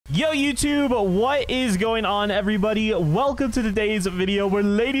Yo YouTube, what is going on everybody? Welcome to today's video where,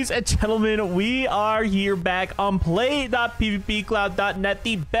 ladies and gentlemen, we are here back on play.pvpcloud.net,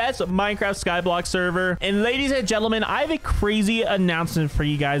 the best Minecraft Skyblock server. And ladies and gentlemen, I have a crazy announcement for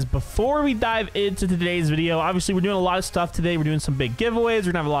you guys before we dive into today's video. Obviously, we're doing a lot of stuff today. We're doing some big giveaways.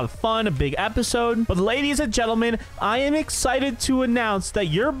 We're gonna have a lot of fun, a big episode. But ladies and gentlemen, I am excited to announce that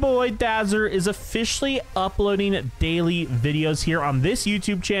your boy Dazzer is officially uploading daily videos here on this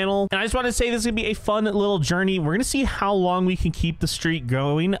YouTube channel. And I just want to say this is gonna be a fun little journey. We're gonna see how long we can keep the streak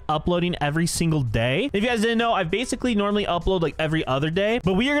going, uploading every single day. If you guys didn't know, I basically normally upload like every other day,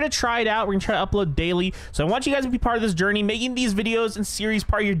 but we are gonna try it out. We're gonna try to upload daily. So I want you guys to be part of this journey, making these videos and series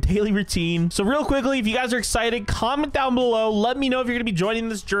part of your daily routine. So real quickly, if you guys are excited, comment down below. Let me know if you're gonna be joining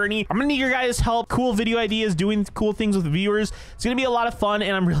this journey. I'm gonna need your guys' help, cool video ideas, doing cool things with viewers. It's gonna be a lot of fun,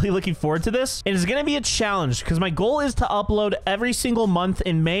 and I'm really looking forward to this. And it's gonna be a challenge because my goal is to upload every single month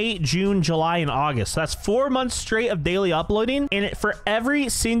in May, June, July, and August. So that's 4 months straight of daily uploading. And for every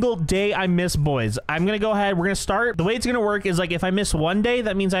single day I miss, boys, I'm gonna go ahead. We're gonna start. The way it's gonna work is like if I miss one day,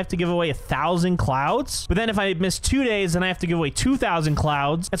 that means I have to give away 1,000 clouds. But then if I miss 2 days, then I have to give away 2,000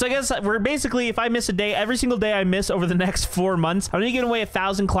 clouds. And so I guess we're basically, if I miss a day, every single day I miss over the next 4 months, I'm gonna give away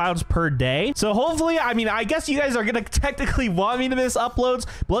 1,000 clouds per day. So hopefully, I mean, I guess you guys are gonna technically want me to miss uploads,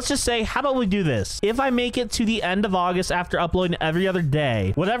 but let's just say, how about we do this? If I make it to the end of August after uploading every other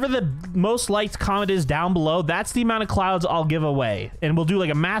day, whatever the most liked comment is down below, that's the amount of clouds I'll give away. And we'll do like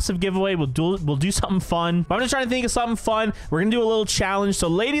a massive giveaway. We'll do something fun. But I'm just trying to think of something fun. We're gonna do a little challenge. So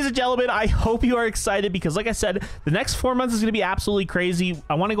ladies and gentlemen, I hope you are excited because like I said, the next 4 months is gonna be absolutely crazy.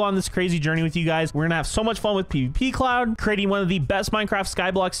 I want to go on this crazy journey with you guys. We're gonna have so much fun with PvP Cloud, creating one of the best Minecraft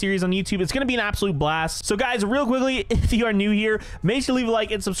Skyblock series on YouTube. It's gonna be an absolute blast. So guys, real quickly, if you are new here, make sure to leave a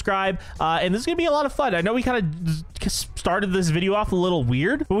like and subscribe. And this is gonna be a lot of fun. I know we kind of started this video off a little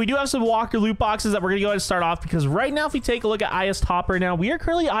weird, but we do have some walker loot boxes that we're gonna go ahead and start off because right now, if we take a look at IS top right now, we are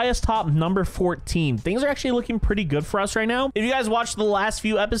currently IS top number 14. Things are actually looking pretty good for us right now. If you guys watched the last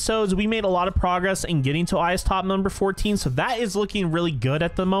few episodes, we made a lot of progress in getting to IS top number 14, so that is looking really good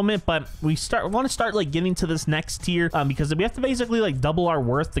at the moment. But we want to start like getting to this next tier because we have to basically like double our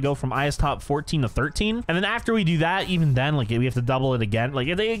worth to go from IS top 14 to 13, and then after we do that, even then, like we have to double it again. Like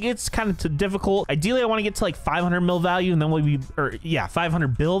it's kind of difficult. Ideally, I want to get to like 500 mil value, and then we'll be, or yeah,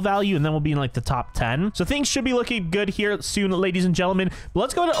 500 bill value, and then we'll be in like the top 10. So things should be looking good here soon, ladies and gentlemen. But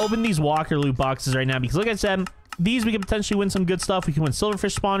let's go ahead and open these walker loot boxes right now because like I said, these we can potentially win some good stuff. We can win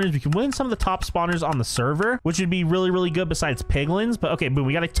silverfish spawners. We can win some of the top spawners on the server, which would be really, really good besides piglins. But okay, boom,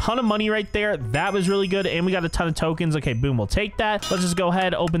 we got a ton of money right there. That was really good. And we got a ton of tokens. Okay, boom, we'll take that. Let's just go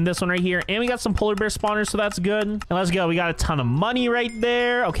ahead, open this one right here. And we got some polar bear spawners, so that's good. And let's go. We got a ton of money right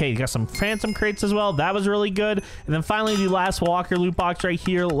there. Okay, we got some phantom crates as well. That was really good. And then finally, the last walker loot box right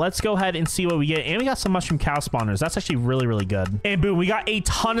here. Let's go ahead and see what we get. And we got some mushroom cow spawners. That's actually really, really good. And boom, we got a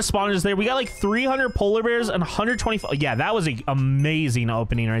ton of spawners there. We got like 300 polar bears and 125. Yeah, that was an amazing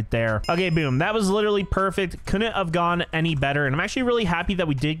opening right there. Okay, boom. That was literally perfect. Couldn't have gone any better. And I'm actually really happy that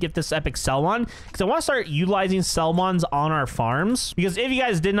we did get this epic Selmon because I want to start utilizing Selmons on our farms. Because if you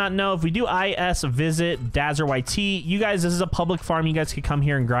guys did not know, if we do IS visit Dazzer YT, you guys, this is a public farm. You guys could come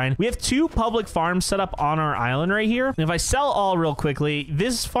here and grind. We have 2 public farms set up on our island right here. And if I sell all real quickly,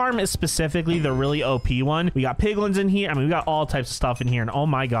 this farm is specifically the really OP one. We got piglins in here. I mean, we got all types of stuff in here. And oh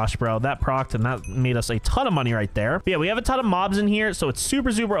my gosh, bro, that procced and that made us a ton of money right there. But yeah, we have a ton of mobs in here, so it's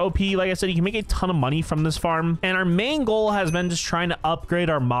super, super OP. Like I said, you can make a ton of money from this farm. And our main goal has been just trying to upgrade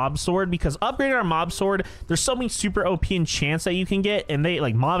our mob sword because upgrading our mob sword, there's so many super OP enchants that you can get. And they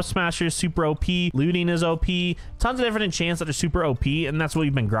like mob smashers, super OP, looting is OP, tons of different enchants that are super OP. And that's what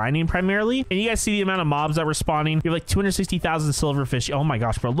we've been grinding primarily. And you guys see the amount of mobs that we're spawning. We have like 260,000 silverfish. Oh my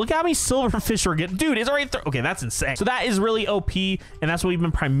gosh, bro. Look how many silverfish we're getting. Dude, it's already, okay, that's insane. So that is really OP. And that's what we've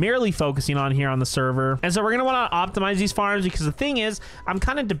been primarily focusing on here on the server. And so we're going to want to optimize these farms because the thing is, I'm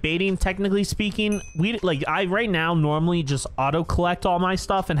kind of debating, technically speaking, I right now normally just auto collect all my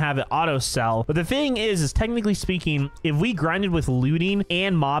stuff and have it auto sell. But the thing is technically speaking, if we grinded with looting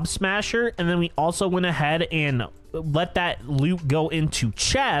and mob smasher, and then we also went ahead and let that loot go into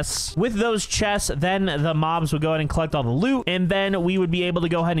chests. With those chests, then the mobs would go ahead and collect all the loot, and then we would be able to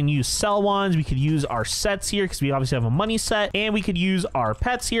go ahead and use sell ones. We could use our sets here because we obviously have a money set, and we could use our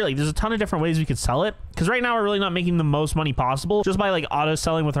pets here. Like, there's a ton of different ways we could sell it. because right now we're really not making the most money possible just by like auto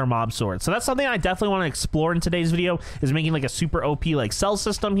selling with our mob sword. So that's something I definitely want to explore in today's video, is making like a super OP like sell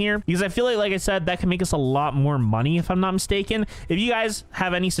system here, because I feel like I said, that can make us a lot more money if I'm not mistaken. If you guys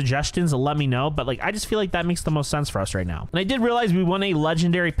have any suggestions, let me know, but like I just feel like that makes the most sense for us right now. And I did realize we won a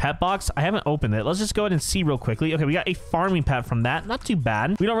legendary pet box. I haven't opened it. Let's just go ahead and see real quickly. Okay, we got a farming pet from that. Not too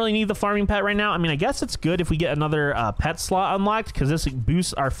bad. We don't really need the farming pet right now. I mean, I guess it's good if we get another pet slot unlocked, because this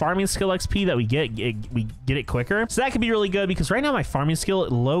boosts our farming skill XP that we get it quicker. So that could be really good, because right now my farming skill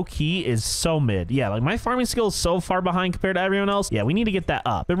low key is so mid. Yeah, like my farming skill is so far behind compared to everyone else. Yeah, we need to get that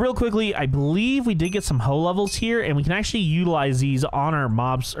up. But real quickly, I believe we did get some hoe levels here, and we can actually utilize these on our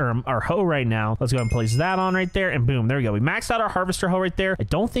mobs, or our hoe right now. Let's go ahead and place that on right there, and boom, there we go. We maxed out our harvester hoe right there. I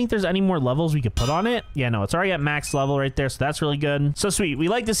don't think there's any more levels we could put on it. Yeah, no, it's already at max level right there, so that's really good. So sweet. We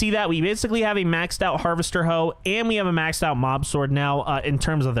like to see that. We basically have a maxed out harvester hoe, and we have a maxed out mob sword now in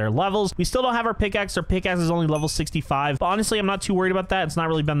terms of their levels. We still don't have our pickaxe. Our pickaxe is only level 65, but honestly, I'm not too worried about that. It's not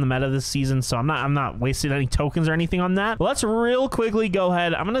really been the meta this season, so I'm not wasting any tokens or anything on that. But let's real quickly go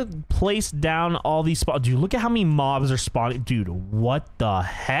ahead. I'm gonna place down all these spawns. Dude, look at how many mobs are spawning. Dude, what the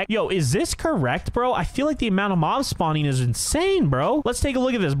heck? Yo, is this correct, bro? I feel like the amount of mob spawning is insane, bro. Let's take a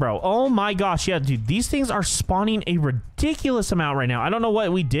look at this, bro. Oh my gosh, yeah, dude, these things are spawning a ridiculous amount right now. I don't know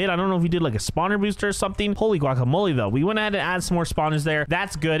what we did. I don't know if we did like a spawner booster or something. Holy guacamole, though. We went ahead and added some more spawners there.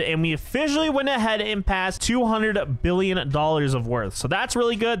 That's good, and we officially went ahead and passed $200 billion of worth. So that's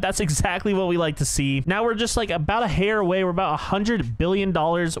really good. That's exactly what we like to see. Now we're just like about a hair away. We're about $100 billion,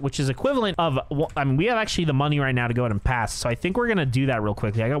 which is equivalent of, I mean, we have actually the money right now to go ahead and pass. So I think we're gonna do that real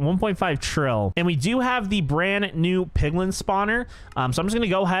quickly. I got 1.5 trill, and we do have the brand new piglin spawner. So I'm just gonna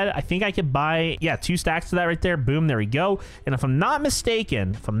go ahead. I think I could buy, yeah, 2 stacks of that right there. Boom, there we go. And if I'm not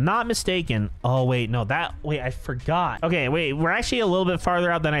mistaken, oh wait, no, wait, I forgot. Okay, wait, we're actually a little bit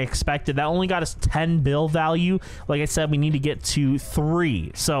farther out than I expected. That only got us 10 bill value. Like I said, we need to get to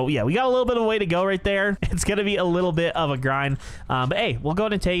 3. So yeah, we got a little bit of a way to go right there. It's gonna be a little bit of a grind, but hey, we'll go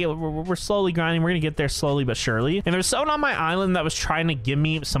ahead and take it. We're slowly grinding. We're gonna get there slowly but surely. And there's someone on my island that was trying to give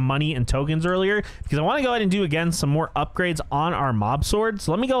me some money and tokens earlier, because I want to go ahead and do again some more upgrades on our mob sword.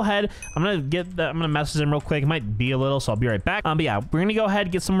 So let me go ahead. I'm gonna message him real quick. It might be a little, so I'll be right back. But yeah, we're gonna go ahead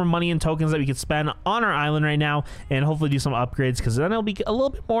and get some more money and tokens that we could spend on our island right now, and hopefully do some upgrades, because then it'll be a little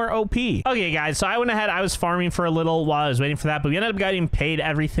bit more OP. Okay, guys, so I went ahead. I was farming for a little while I was waiting for that, but we ended up getting paid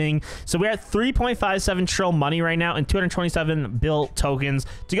everything. So we're at 3.57 trill money right now and 227 bill tokens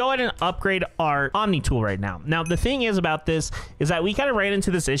to go ahead and upgrade our Omni tool right now. Now, the thing is about this is that we kind of ran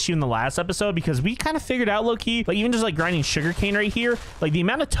into this issue in the last episode, because we kind of figured out low-key, like even just like grinding sugarcane right here, like the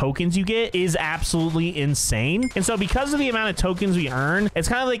amount of tokens you get is absolutely insane. And so because of the amount of tokens we earn, it's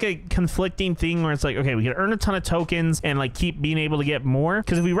kind of like a conflicting thing where it's like, okay, we can earn a ton of tokens and like keep being able to get more,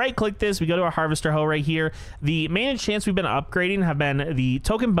 because if we right click this, we go to our harvester hoe right here, the main enchants we've been upgrading have been the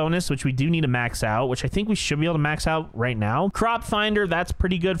token bonus, which we do need to max out, which I think we should be able to max out right now. Crop finder, that's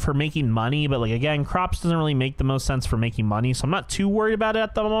pretty good for making money, but like again, crops doesn't really make the most sense for making money, so I'm not too worried about it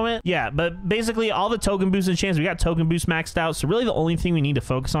at the moment. Yeah, but basically all the token boost enchants, we got token boost maxed out, so really the only thing we need to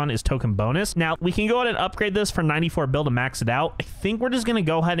focus on is token bonus. Now we can go ahead and upgrade this for 94 bill to max it out. I think we're just gonna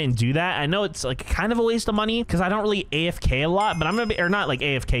go ahead and do that. I know it's like kind of a waste of money because I don't really AFK a lot, but I'm gonna be, or not like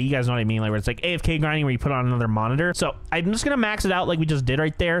AFK, you guys know what I mean, like where it's like AFK grinding where you put on another monitor. So I'm just gonna max it out like we just did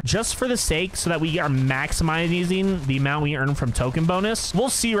right there, just for the sake, so that we are maximizing the amount we earn from token bonus. We'll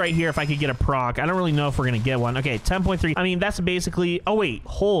see right here if I could get a proc. I don't really know if we're gonna get one. Okay, 10.3. I mean, that's basically, oh wait,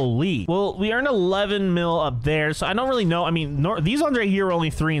 holy. Well, we earned 11 mil up there, so I don't really know. I mean, these ones right here are only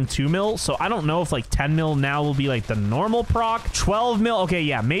 3 and 2 mil, so I don't know if like 10 mil now will be like the normal proc. 12 mil. Okay,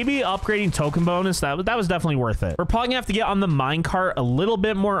 yeah, maybe upgrading token bonus, that was definitely worth it. We're probably gonna have to get on the minecart a little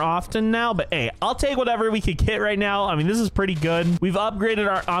bit more often now, but hey, I'll take whatever we could get right now. I mean, this is pretty good. We've upgraded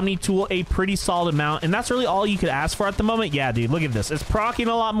our Omni tool a pretty solid amount, and that's really all you could ask for at the moment. Yeah, dude, look at this. It's procking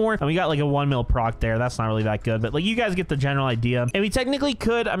a lot more, and we got like a 1 mil proc there. That's not really that good, but like you guys get the general idea. And we technically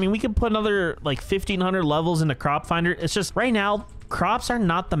could, I mean, we could put another like 1,500 levels into crop finder. It's just right now, crops are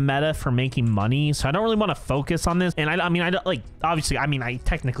not the meta for making money, so I don't really want to focus on this. And I mean, I don't like, obviously, I mean, I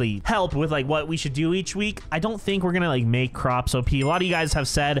technically help with like what we should do each week. I don't think we're gonna like make crops OP. A lot of you guys have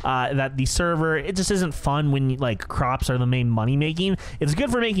said that the server, it just isn't fun when like crops are the main money making. It's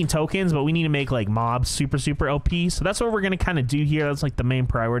good for making tokens, but we need to make like mobs super OP. So that's what we're gonna kind of do here. That's like the main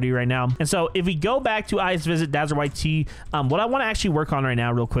priority right now. And so if we go back to Ice Visit Dazzler YT, what I want to actually work on right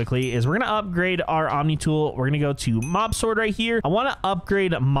now real quickly is we're gonna upgrade our Omni tool. We're gonna go to Mob Sword right here. I want to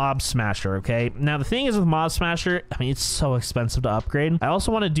upgrade Mob Smasher. Okay, now the thing is with Mob Smasher, I mean, it's so expensive to upgrade. I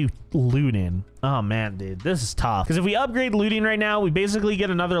also want to do Loonin. Oh man, dude, this is tough. Because if we upgrade looting right now, we basically get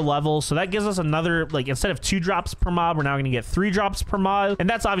another level. So that gives us another, like, instead of 2 drops per mob, we're now going to get 3 drops per mob. And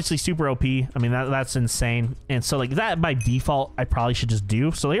that's obviously super OP. I mean, that's insane. And so like that by default, I probably should just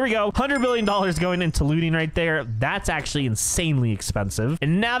do. So here we go. $100 billion going into looting right there. That's actually insanely expensive.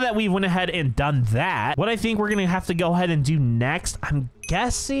 And now that we went ahead and done that, what I think we're going to have to go ahead and do next, I'm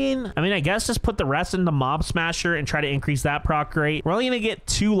guessing, I guess just put the rest into Mob Smasher and try to increase that proc rate. We're only going to get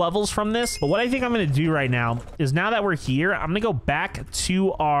 2 levels from this, but what I think I'm going to do right now is, now that we're here, I'm going to go back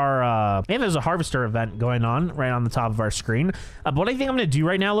to our, and there's a harvester event going on right on the top of our screen. But what I think I'm going to do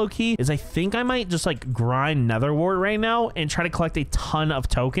right now, low-key, is I think I might just like grind Nether Wart right now and try to collect a ton of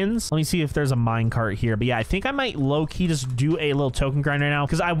tokens. Let me see if there's a minecart here. But yeah, I think I might low-key just do a little token grind right now,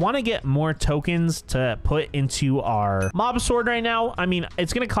 because I want to get more tokens to put into our mob sword right now. I mean,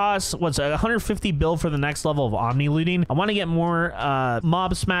 it's going to cost, what's 150 bill for the next level of Omni looting. I want to get more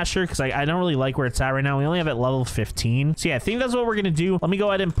Mob Smasher, because I don't really like where it's at right now. We only have it level 15. So yeah, I think that's what we're going to do. Let me go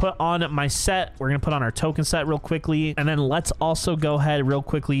ahead and put on my set. We're going to put on our token set real quickly. And then let's also go ahead real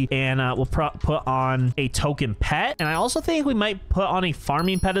quickly and we'll put on a token pet. And I also think we might put on a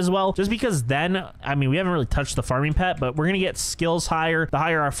farming pet as well, just because then, I mean, we haven't really touched the farming pet, but we're going to get skills higher the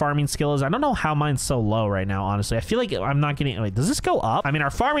higher our farming skill is. I don't know how mine's so low right now, honestly. I feel like I'm not getting, wait, does this go up? I mean, our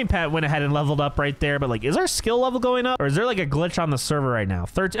farming pet went ahead and leveled up right there, but like, is our skill level going up, or is there like a glitch on the server right now?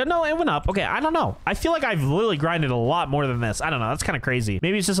 13, no, it went up. Okay, I don't know. I feel like I've literally grinded a lot more than this. I don't know. That's kind of crazy.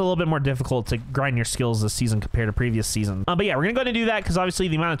 Maybe it's just a little bit more difficult to grind your skills this season compared to previous season. But yeah, we're gonna go ahead and do that, because obviously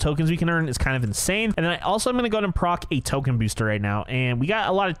the amount of tokens we can earn is kind of insane. And then I'm gonna go ahead and proc a token booster right now, and we got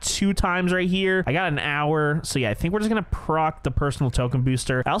a lot of 2 times right here. I got an hour, so yeah, I think we're just gonna proc the personal token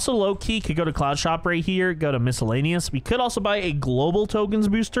booster. I also low-key could go to Cloud Shop right here, go to miscellaneous. We could also buy a global tokens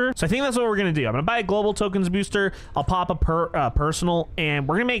booster. So I think that's what we're gonna do. I'm gonna buy a global tokens booster. I'll pop a personal, and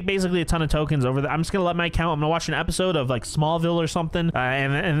we're gonna make basically a ton of tokens over there. I'm just gonna let my account, I'm gonna watch an episode of like Smallville or something,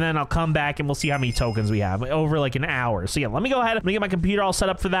 and then I'll come back and we'll see how many tokens we have over like an hour. So yeah, let me go ahead. I'm gonna get my computer all set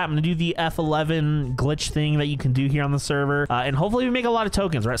up for that. I'm gonna do the F11 glitch thing that you can do here on the server, and hopefully we make a lot of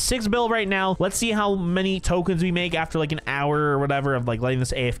tokens. We're at 6 bill right now. Let's see how many tokens we make after like an hour or whatever of like letting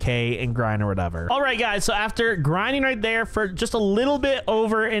this AFK and grind or whatever. All right, guys, so after grinding right there for just a little bit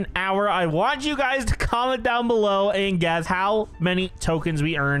over an hour, I want you guys to comment down below and guess how many tokens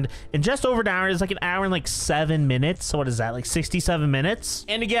we earned in just over an hour. It's like an hour and like 7 minutes. So what is that, like 67 minutes?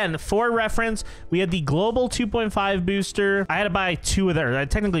 And again, for reference, we had the global 2.5 booster. I had to buy 2 of theirs. I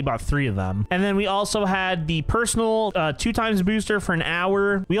technically bought 3 of them. And then we also had the personal 2 times booster for an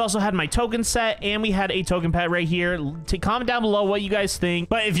hour. We also had my token set, and we had a token pet right here. Comment down below what you guys think.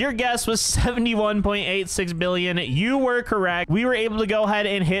 But if your guess was 71.86 billion, you were correct. We were able to go ahead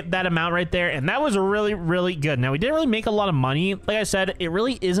and hit that amount right there, and that was really, really good. Now, we didn't really make a lot of money. Like I said, it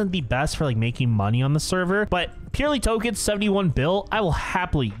really isn't the best for like making money on the server, but purely tokens, 71 bill, I will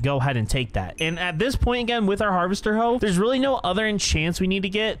happily go ahead and take that. And at this point, again, with our harvester hoe, there's really no other enchants we need to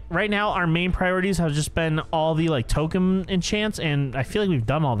get. Right now, our main priorities have just been all the like token enchants, and I feel like we've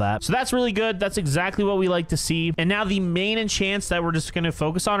done all that. So that's really good. That's exactly what we like to see. And now the main enchants that we're just going to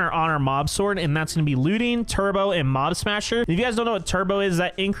focus on are on our mob sword, and that's going to be looting, turbo, and mob smasher. If you guys don't know what turbo is,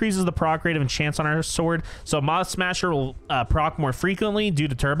 that increases the proc rate of enchants on our sword. So mob smasher will proc more frequently due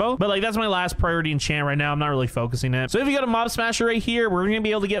to turbo, but like that's my last priority enchant right now. I'm not really focusing it. So if you go to mob smasher right here, we're going to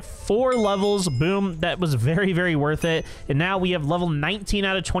be able to get 4 levels. Boom. That was very, very worth it. And now we have level 19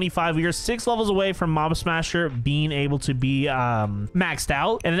 out of 25. We are 6 levels away from mob smasher being able to be maxed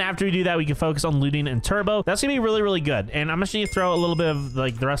out. And then after we do that, we can focus on looting and turbo. That's gonna be really, really good. And I'm actually gonna throw a little bit of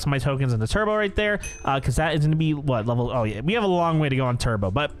like the rest of my tokens into turbo right there, because that is gonna be what level. Oh yeah, we have a long way to go on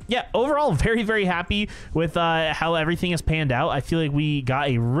turbo, but yeah, overall very, very happy with how everything has panned out. I feel like we got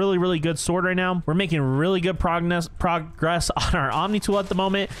a really, really good sword right now. We're making really good progress on our Omni tool at the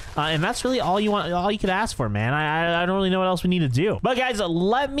moment, and that's really all you could ask for, man. I don't really know what else we need to do. But guys,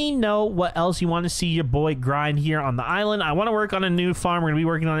 let me know what else you want to see your boy grind here on the island. I want to work on a new farm. We're gonna be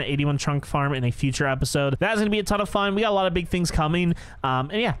working on an 81 chunk farm in a future episode. That's gonna be a ton of fun. We got a lot of big things coming,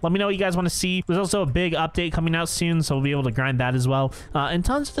 and yeah, let me know what you guys want to see. There's also a big update coming out soon, so we'll be able to grind that as well, and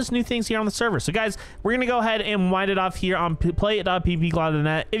tons of just new things here on the server. So guys, we're gonna go ahead and wind it off here on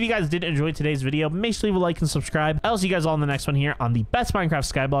play.pvpWars.net. If you guys did enjoy today's video, make sure to leave a like and subscribe. I'll see you guys all in the next one here on the best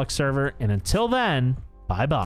Minecraft Skyblock server, and until then, bye bye.